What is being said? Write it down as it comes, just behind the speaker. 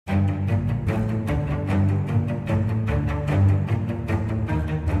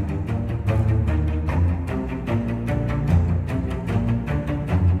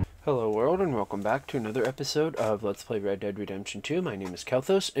and welcome back to another episode of Let's Play Red Dead Redemption 2. My name is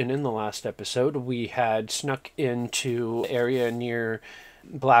Kelthos, and in the last episode we had snuck into an area near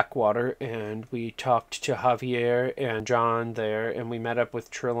Blackwater, and we talked to Javier and John there, and we met up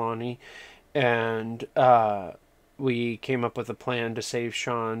with Trelawney, and we came up with a plan to save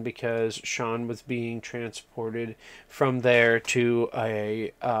Sean because Sean was being transported from there to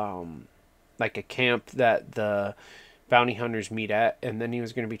a camp that the bounty hunters meet at, and then he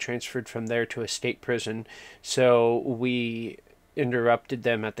was going to be transferred from there to a state prison. So we intercepted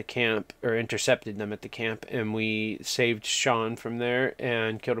them at the camp, and we saved Sean from there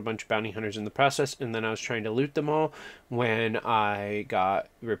and killed a bunch of bounty hunters in the process. And then I was trying to loot them all when I got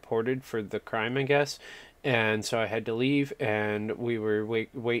reported for the crime, I guess, and so I had to leave, and we were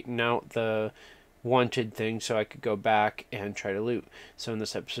waiting out the wanted thing so I could go back and try to loot. So in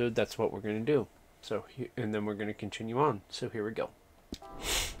this episode, that's what we're going to do. So, and then we're going to continue on. So here we go.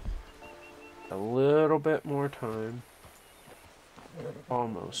 A little bit more time.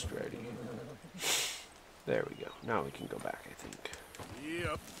 Almost ready. There we go. Now we can go back, I think.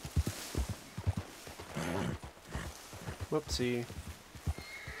 Yep. Whoopsie.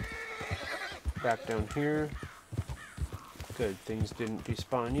 Back down here. Good, things didn't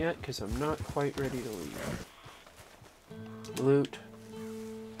despawn yet because I'm not quite ready to leave. Loot.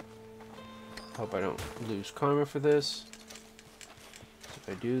 Hope I don't lose karma for this. If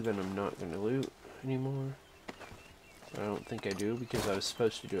I do, then I'm not going to loot anymore. I don't think I do because I was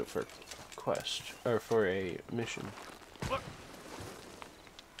supposed to do it for a quest, or for a mission.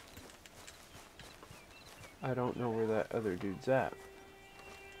 I don't know where that other dude's at.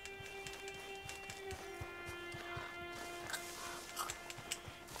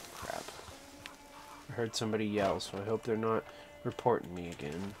 Crap. I heard somebody yell, so I hope they're not reporting me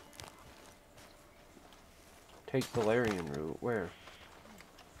again. Take Valerian route. Where?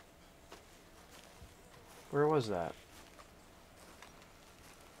 Where was that?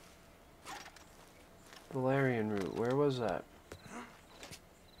 Valerian route. Where was that?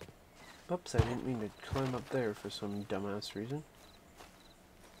 Oops, I didn't mean to climb up there for some dumbass reason.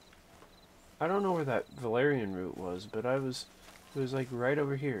 I don't know where that Valerian route was, but it was like right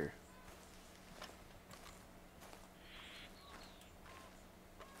over here.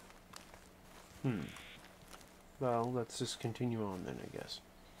 Well, let's just continue on then, I guess.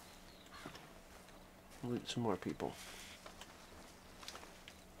 Loot some more people.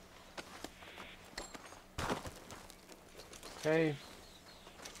 Okay.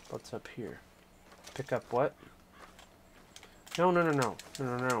 What's up here? Pick up what? No. Don't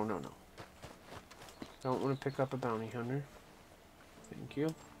want to pick up a bounty hunter. Thank you.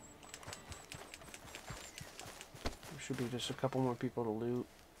 There should be just a couple more people to loot.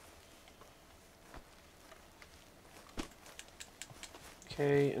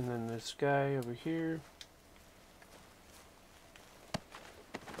 Okay, and then this guy over here.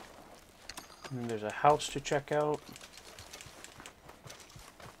 And then there's a house to check out.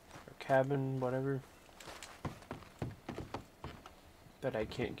 Or cabin, whatever. That I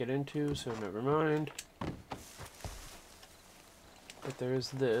can't get into, so never mind. But there is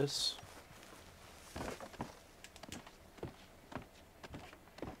this.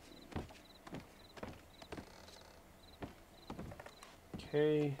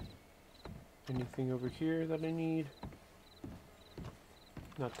 Okay, anything over here that I need?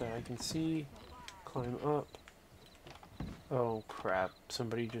 Not that I can see. Climb up. Oh crap,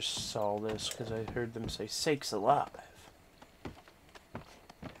 somebody just saw this because I heard them say, "Sakes alive."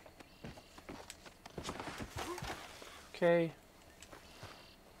 Okay.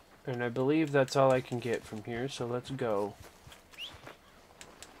 And I believe that's all I can get from here, so let's go.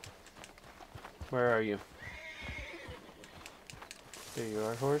 Where are you? There you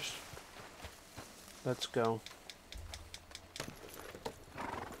are, horse. Let's go.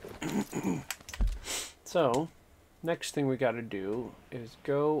 So, next thing we gotta do is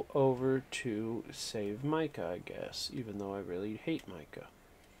go over to save Micah, I guess, even though I really hate Micah.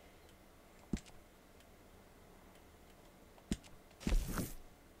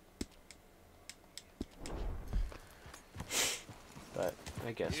 But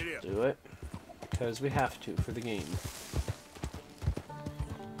I guess we'll do it, because we have to for the game.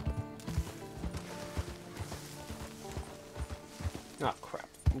 Oh crap,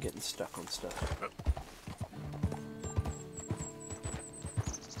 I'm getting stuck on stuff.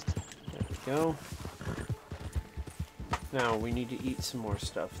 There we go. Now we need to eat some more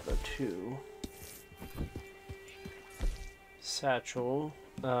stuff though too. Satchel.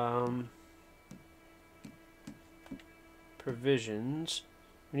 Provisions.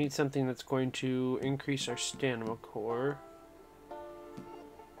 We need something that's going to increase our stamina core.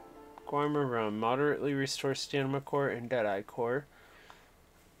 Magic armor, rum. Moderately restore stamina core and deadeye core.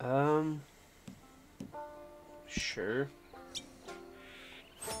 Sure.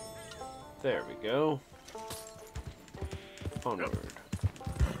 There we go. Onward.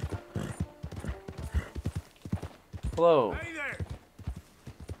 Hello. Hey there.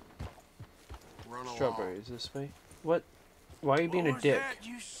 Run Strawberries this way. What? Why are you being a dick? That,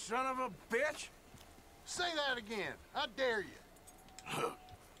 you son of a bitch? Say that again. How dare you?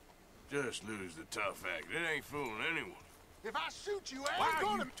 Just lose the tough act. It ain't fooling anyone. If I shoot you, I Why ain't are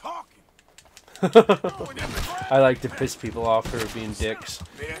gonna you talking? I like to piss people off for being dicks,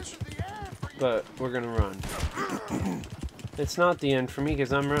 Bitch. but we're gonna run. It's not the end for me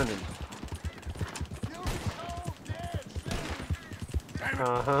because I'm running.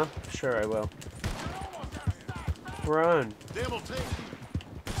 Uh-huh. Sure I will. Run. Devil take you.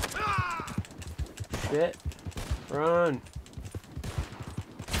 Shit. Run.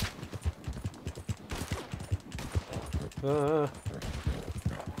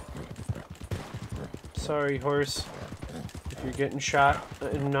 Sorry, horse. If you're getting shot,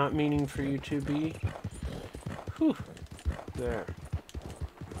 and not meaning for you to be. Whew. There.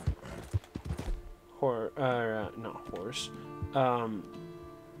 Not horse.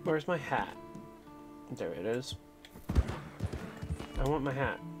 Where's my hat? There it is. I want my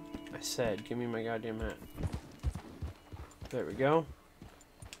hat. I said, give me my goddamn hat. There we go.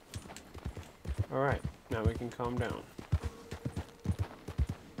 Alright, now we can calm down.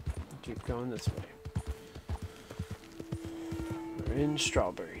 Keep going this way. We're in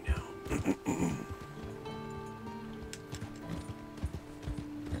Strawberry now.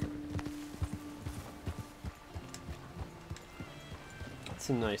 It's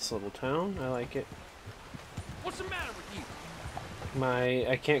a nice little town. I like it. What's the matter with you?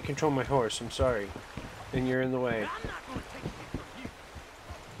 I can't control my horse. I'm sorry. And you're in the way. I'm not gonna take it from you.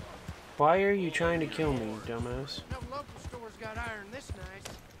 Why are you trying to kill me, dumbass? No local store's got iron this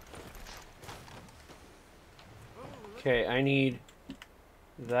nice. Okay, I need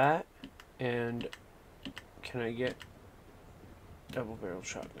that, and can I get double barrel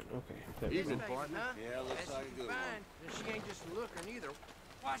shotgun? Okay, there we Evening, go. partner. Huh? Yeah, looks That's like a good one. fine. And she ain't just a looker neither.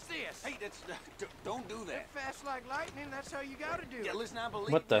 Watch this. Hey, that's don't do that. Fast like lightning, that's how you gotta do Yeah, it. listen, I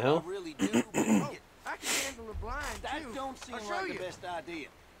believe What the you, hell? I really do. But I can handle a blind that too. don't seem I'll show like you. the best idea.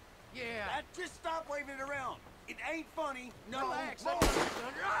 Yeah. Just stop waving it around. It ain't funny. No Relax. more. I got this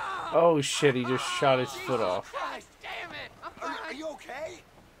under. Ah! Oh shit, he just shot his foot off. Christ, damn it! I'm fine. Are you okay?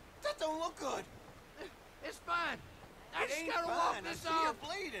 That don't look good. It's fine. I It just ain't gotta fine. walk I this see you're off.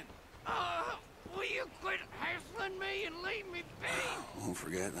 bleeding. Will you quit hassling me and leave me be? Won't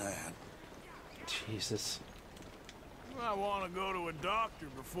forget that. Jesus. You might want to go to a doctor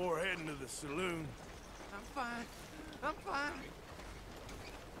before heading to the saloon. I'm fine. I'm fine.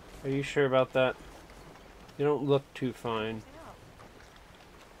 Are you sure about that? You don't look too fine.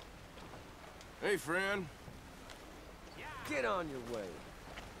 Hey, friend. Get on your way.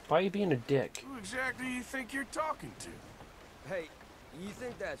 Why are you being a dick? Who exactly do you think you're talking to? Hey, you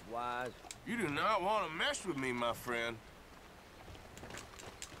think that's wise? You do not want to mess with me, my friend.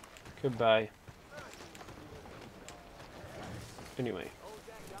 Goodbye. Anyway.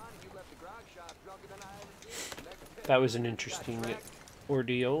 That was an interesting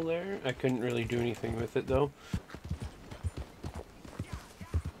ordeal there. I couldn't really do anything with it though.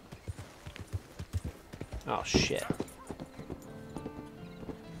 Oh shit.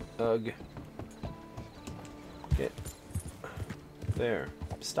 Ugh. Get there.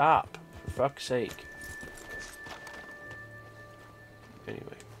 Stop. For fuck's sake. Anyway.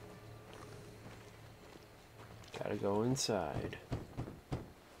 Gotta go inside.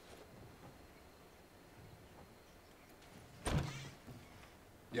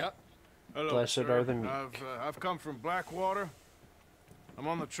 Yep. Hello, Blessed sir. are the meek. I've come from Blackwater. I'm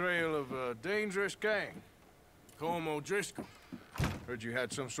on the trail of a dangerous gang. Colm O'Driscoll. Heard you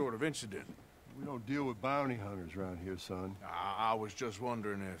had some sort of incident. We don't deal with bounty hunters around here, son. I was just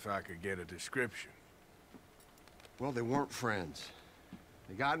wondering if I could get a description. Well, they weren't friends.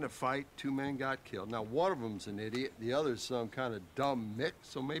 They got in a fight, 2 men got killed. Now, one of them's an idiot, the other's some kind of dumb mick,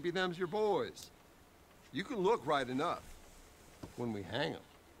 so maybe them's your boys. You can look right enough when we hang them.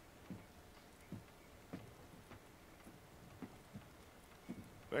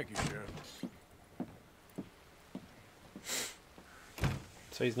 Thank you, Sheriff.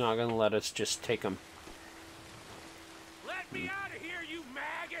 So he's not gonna let us just take him. Let me out of here, you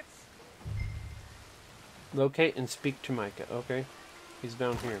maggots! Locate and speak to Micah. Okay. He's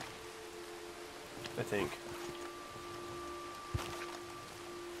down here. I think.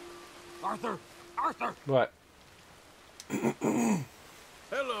 Arthur! Arthur! What?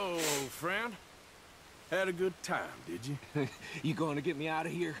 Hello, old friend. Had a good time, did you? You going to get me out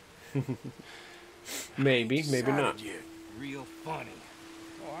of here? Maybe, maybe not. Decided yet. Real funny.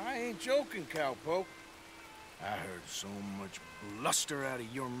 Oh, I ain't joking, cowpoke. I heard so much bluster out of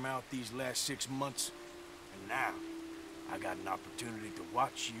your mouth these last 6 months, and now I got an opportunity to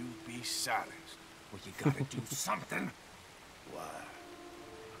watch you be silenced. Well, you gotta do something. Why?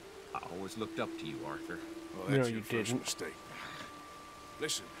 I always looked up to you, Arthur. Well, No, that's you your first didn't. mistake.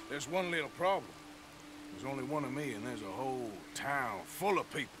 Listen, there's one little problem. There's only one of me, and there's a whole town full of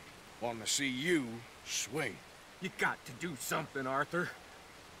people wanting to see you swing. You got to do something, Arthur.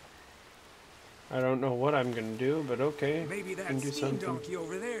 I don't know what I'm gonna do, but okay. Maybe that can do steam something. donkey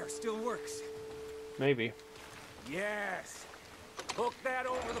over there still works. Maybe. Yes. Hook that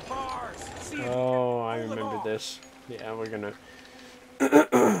over the bars. See if you Oh, I can pull it remember off. this. Yeah, we're gonna.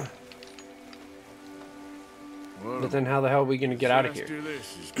 Well, But then how the hell are we gonna get out of here? do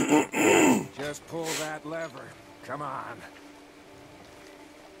this is Just pull that lever. Come on.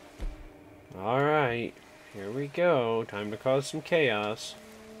 Alright, here we go. Time to cause some chaos.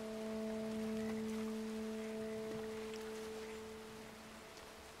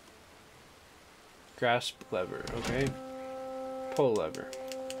 Grasp lever, okay. Pull lever.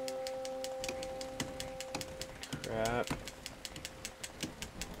 Crap.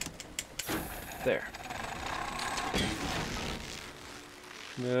 There.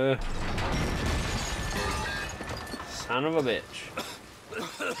 Son of a bitch.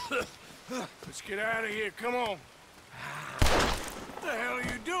 Let's get out of here. Come on. What the hell are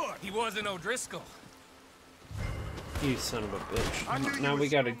you doing? He wasn't O'Driscoll. You son of a I bitch. knew you Now was we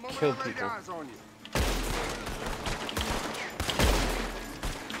gotta someone when kill I laid people. eyes on you.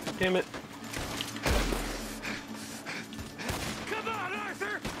 Damn it. Come on,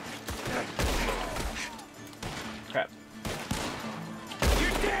 Arthur! Crap.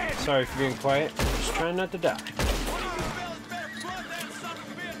 You're dead! Sorry for being quiet. I'm just trying not to die.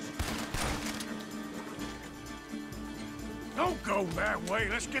 Don't go that way.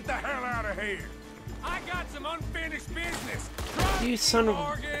 Let's get the hell out of here. I got some unfinished business. You son of a...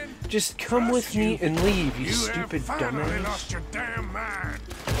 Morgan. Just come with me and leave, you stupid have finally dumbass. lost your damn mind.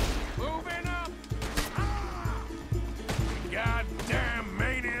 Moving up. Goddamn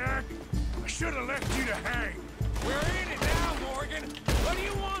maniac. I should have left you to hang. We're in it now, Morgan. What do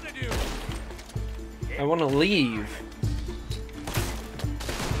you want to do? I want to leave.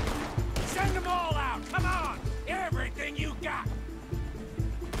 Send them all out. Come on. Everything you got.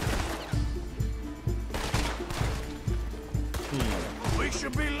 We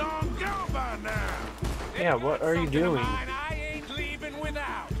should be long gone by now. Yeah, what are you Something of doing? mine I ain't leaving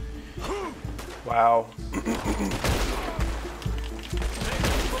without. Wow.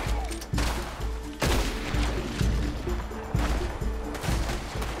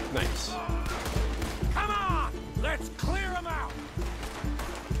 Nice. Come on. Let's clear them out.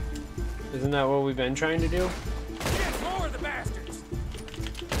 Isn't that what we've been trying to do? Get more of the bastards.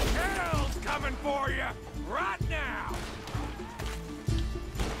 Hell's coming for you right now.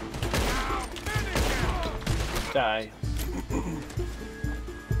 Now finish it. Die.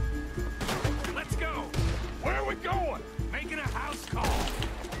 Let's go. Where are we going? Making a house call.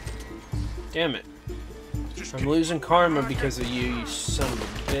 Damn it. Just I'm losing karma because of you, you son of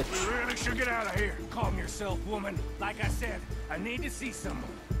a bitch. We really should get out of here. Calm yourself, woman. Like I said, I need to see someone.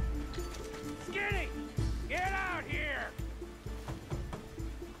 Skinny, get out here.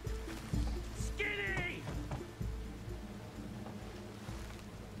 Skinny.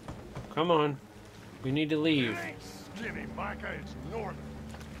 Come on. We need to leave. It ain't skinny, Micah. It's northern.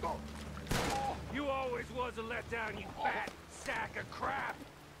 Oh. You always was a letdown, you fat sack of crap.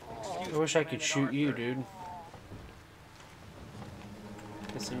 I wish I could shoot you, dude.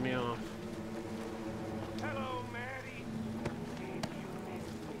 Pissing me off. Hello, Maddie.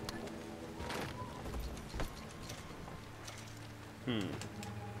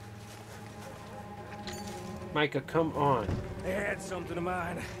 Micah, come on. They had something of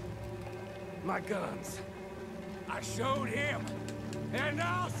mine. My guns. I showed him. And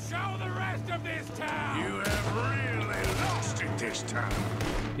I'll show the rest of this town. You have really lost it this time.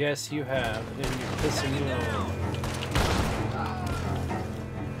 Yes, you have, and you're pissing me off.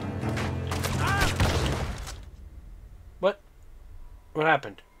 What? What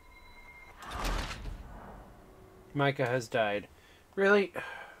happened? Micah has died. Really?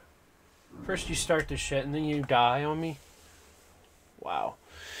 First you start this shit and then you die on me? Wow.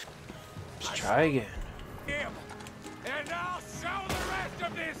 Let's try again. Him. And I'll show the rest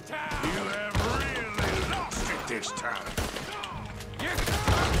of this town. You have really lost it this time.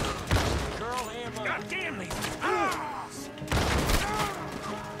 Girl hammer. God damn these.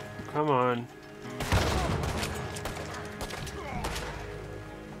 Come on.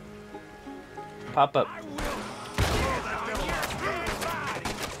 Pop up.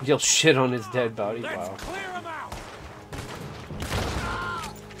 You'll shit on his dead body. Wow. Clear him out.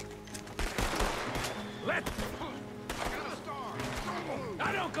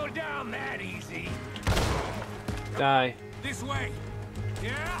 I don't go down that easy. Die. This way.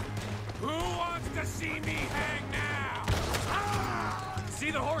 Yeah? Who wants to see me hang now? Ah!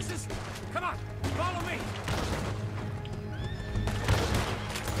 See the horses? Come on, follow me.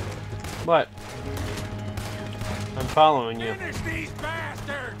 What? I'm following you. Finish these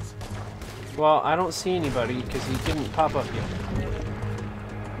bastards. Well, I don't see anybody because he didn't pop up yet.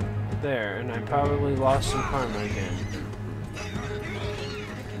 There, and I probably lost some karma again.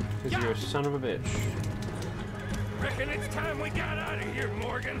 Because you're a son of a bitch. Reckon it's time we got out of here,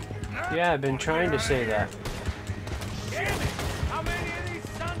 Morgan. Yeah, I've been trying to say that. Damn it! How many of these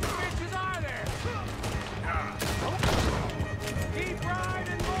sons of bitches are there? Keep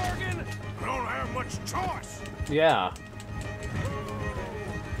riding, Morgan. I don't have much choice. Yeah.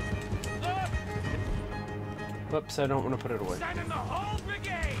 Look, Whoops, I don't want to put it away. sending the whole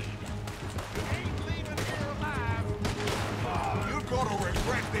brigade. Ain't leaving here alive. You're gonna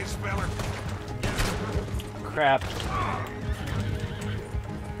regret this, fella. Crap.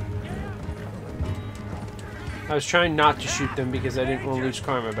 I was trying not to shoot them because I didn't want to lose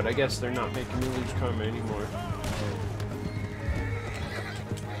karma, but I guess they're not making me lose karma anymore.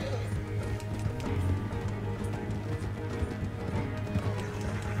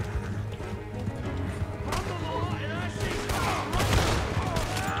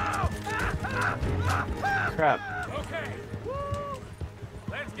 Crap. Okay. Woo.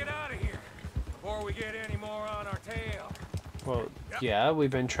 Let's get out of here before we get any more on our tail. Well, yeah,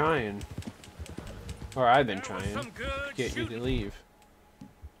 we've been trying. Or I've been That was trying some good to get you to shooting. leave.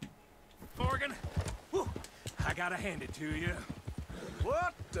 Morgan, whew, I gotta hand it to you.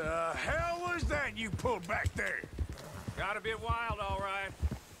 What the hell was that you pulled back there? Got a bit wild, all right.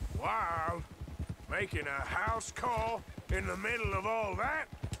 Wild? Making a house call in the middle of all that?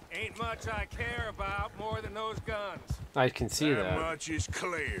 Ain't much I care about more than those guns. I can see That that. much is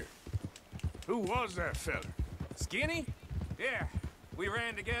clear. Who was that fella? Skinny? Yeah, we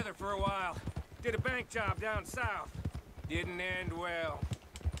ran together for a while. Did a bank job down south. Didn't end well.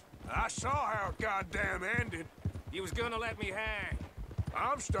 I saw how it goddamn ended. He was gonna let me hang.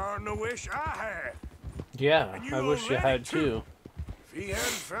 I'm starting to wish I had. Yeah, And you I wish you already had too. too. If he hadn't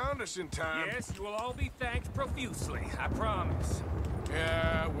found us in time... Yes, you will all be thanked profusely, I promise.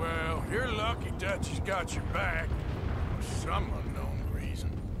 Yeah, well, you're lucky Dutchie's got your back. For some unknown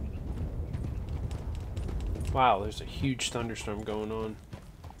reason. Wow, there's a huge thunderstorm going on.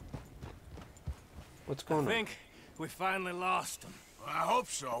 What's going I think we finally lost him. I hope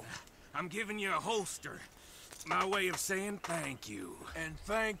so. I'm giving you a holster. My way of saying thank you. And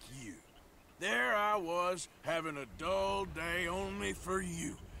thank you. There I was, having a dull day only for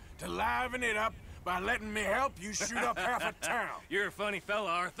you. To liven it up by letting me help you shoot up half a town. You're a funny fella,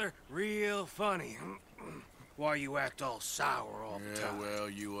 Arthur. Real funny. Why you act all sour all the Yeah, time? well,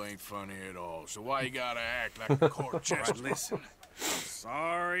 you ain't funny at all. So why you gotta act like a court Right, chestnut? listen. I'm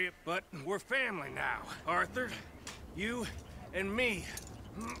sorry, but we're family now. Arthur, you and me.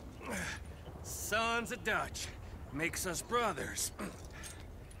 Sons of Dutch. Makes us brothers.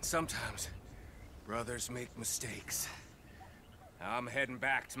 Sometimes brothers make mistakes. I'm heading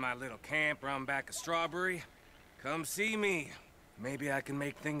back to my little camp around back of Strawberry. Come see me. Maybe I can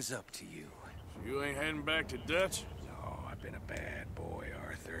make things up to you. You ain't heading back to Dutch? No, I've been a bad boy,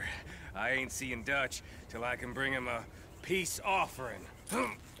 Arthur. I ain't seeing Dutch till I can bring him a peace offering.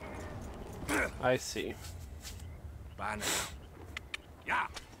 I see. Bye now. Yeah.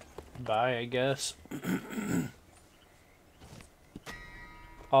 Bye, I guess.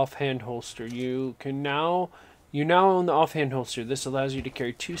 Offhand holster. You now own the offhand holster. This allows you to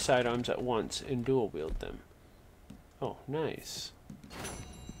carry two sidearms at once and dual wield them. Oh, nice.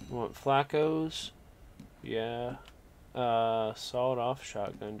 Want flacos? Yeah. Sawed-off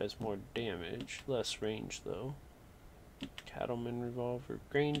shotgun does more damage. Less range, though. Cattleman revolver.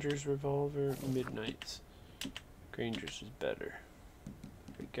 Granger's revolver. Midnight's. Granger's is better.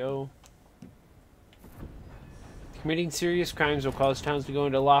 There we go. Committing serious crimes will cause towns to go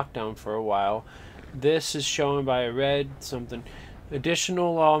into lockdown for a while. This is shown by a red something.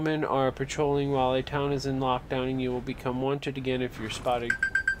 Additional lawmen are patrolling while a town is in lockdown, and you will become wanted again if you're spotted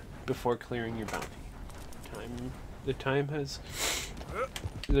before clearing your bounty. The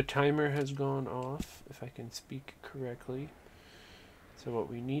timer has gone off, if I can speak correctly. So what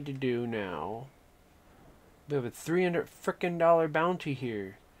we need to do now, we have a $300 frickin' bounty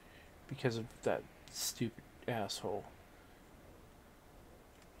here. because of that stupid asshole.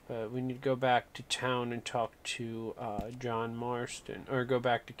 But we need to go back to town and talk to John Marston, or go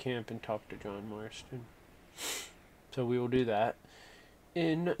back to camp and talk to John Marston. So we will do that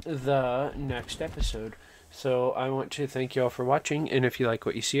in the next episode. So I want to thank you all for watching, and if you like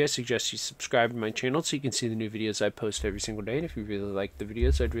what you see, I suggest you subscribe to my channel so you can see the new videos I post every single day. And if you really like the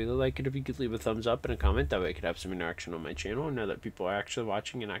videos, I'd really like it if you could leave a thumbs up and a comment. That way I could have some interaction on my channel and know that people are actually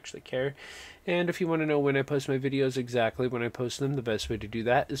watching and actually care. And if you want to know when I post my videos, exactly when I post them, the best way to do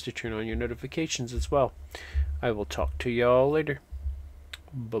that is to turn on your notifications as well. I will talk to y'all later.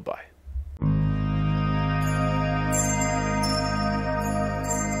 Bye-bye.